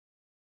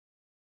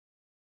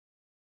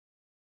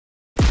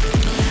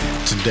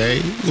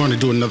today we're going to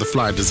do another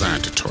fly design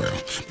tutorial,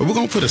 but we're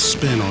going to put a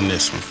spin on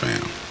this one,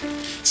 fam.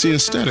 See,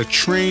 instead of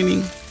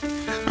training,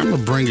 I'm going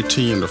to bring it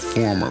to you in the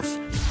form of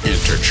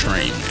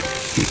entertainment.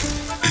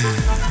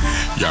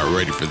 Y'all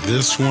ready for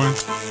this one?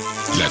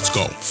 Let's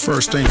go.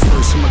 First thing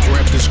first, I'm going to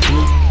grab this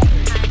group,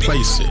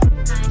 place it.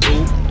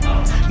 Boom.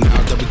 Now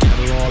that we got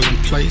it all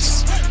in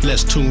place,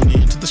 let's tune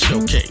in to the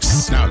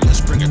showcase. Now let's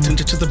bring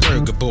attention to the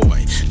burger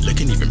boy,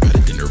 looking even better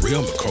than the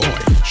real McCoy.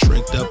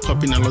 Shrinked up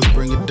puppy, now let's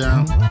bring it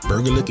down.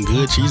 Burger looking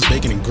good, cheese,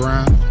 bacon, and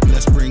grind.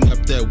 Let's bring up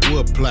that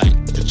wood plank.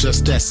 It's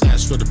just that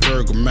size for the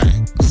burger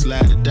Mac.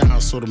 Slide it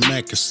down so the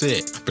Mac can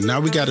sit. But now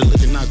we got it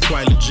looking not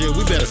quite legit.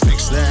 We better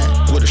fix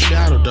that with a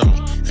shadow though,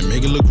 and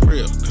make it look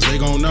real, cause they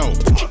gon' know.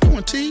 What you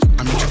doing, T?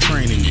 I'm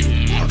entertaining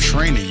you. I'm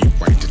training you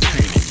for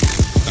entertaining you.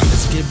 Now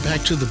let's get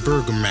back to the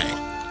burger Mac.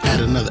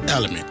 Add another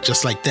element,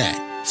 just like that.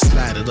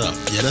 Slide it up,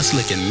 yeah, that's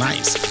looking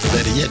nice.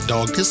 Better yet,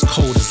 dog, this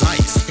cold as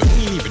ice. And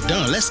we ain't even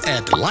done, let's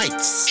add the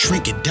lights.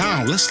 Shrink it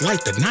down, let's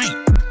light the night.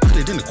 Put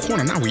it in the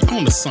corner, now we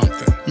own to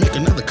something. Make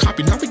another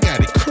copy, now we got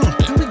it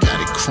crumping. We got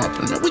it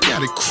crumping, man, we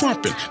got it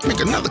crumping.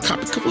 Make another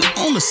copy, cause we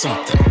own to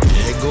something.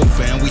 There you go,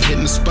 fam, we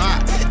hitting the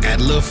spot.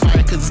 Add a little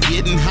fire, cause it's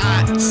getting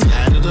hot.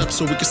 Slide it up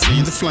so we can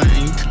see the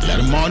flame.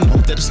 Let them all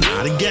know that it's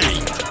not a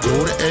game.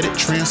 Go to edit,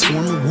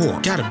 transform, and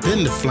warp. Gotta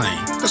bend the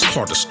flame, that's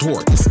called the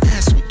stork. This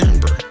ass we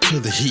ember to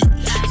the heat.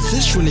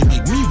 This really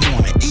make me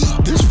wanna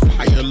eat. This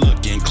fire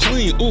looking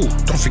clean. Ooh,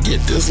 don't forget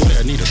this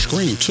layer need a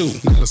screen too.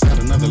 Now let's add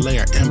another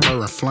layer,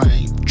 ember and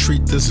flame.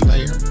 Treat this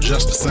layer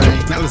just the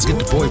same. Now let's get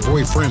the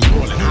boyfriend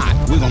boiling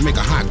hot. We gonna make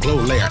a hot glow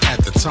layer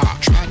at the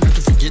top. Try not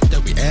to forget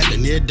that we add the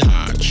near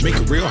dodge. Make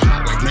it real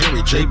hot like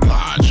Mary J.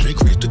 Blige.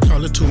 Increase the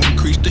color to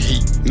increase the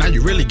heat. Now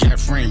you really got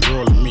frame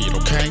broiling meat,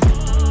 okay?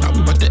 Now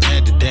we about to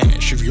add the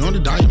dash. If you're on the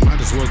diet, you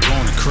might as well go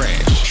on and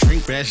crash.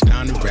 Shrink bash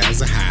down and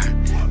rise a high.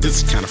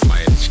 This is kind of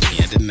fire that you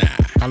can't deny.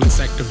 Now let's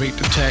activate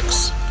the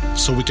text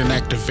so we can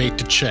activate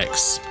the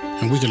checks.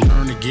 And we can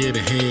learn to get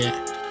ahead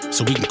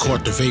so we can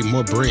cultivate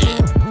more bread.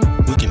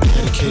 We can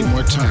dedicate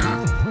more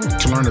time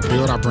to learn to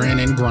build our brand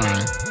and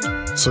grind.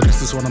 So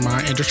this is one of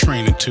my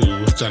entertaining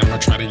tools that I'm gonna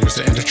try to use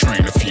to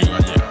entertain a few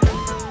of you.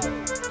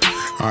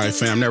 Alright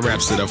fam, that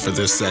wraps it up for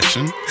this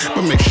section.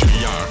 But make sure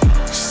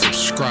y'all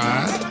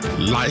subscribe,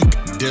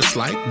 like,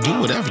 dislike, do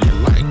whatever you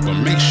like.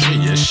 But make sure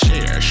you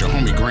share. It's your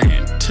homie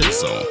Grand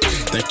Tizzle.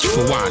 Thank you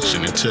for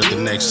watching. Until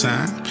the next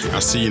time,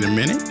 I'll see you in a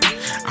minute.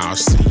 I'll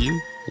see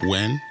you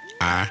when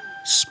I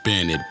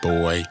spin it,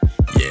 boy.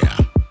 Yeah.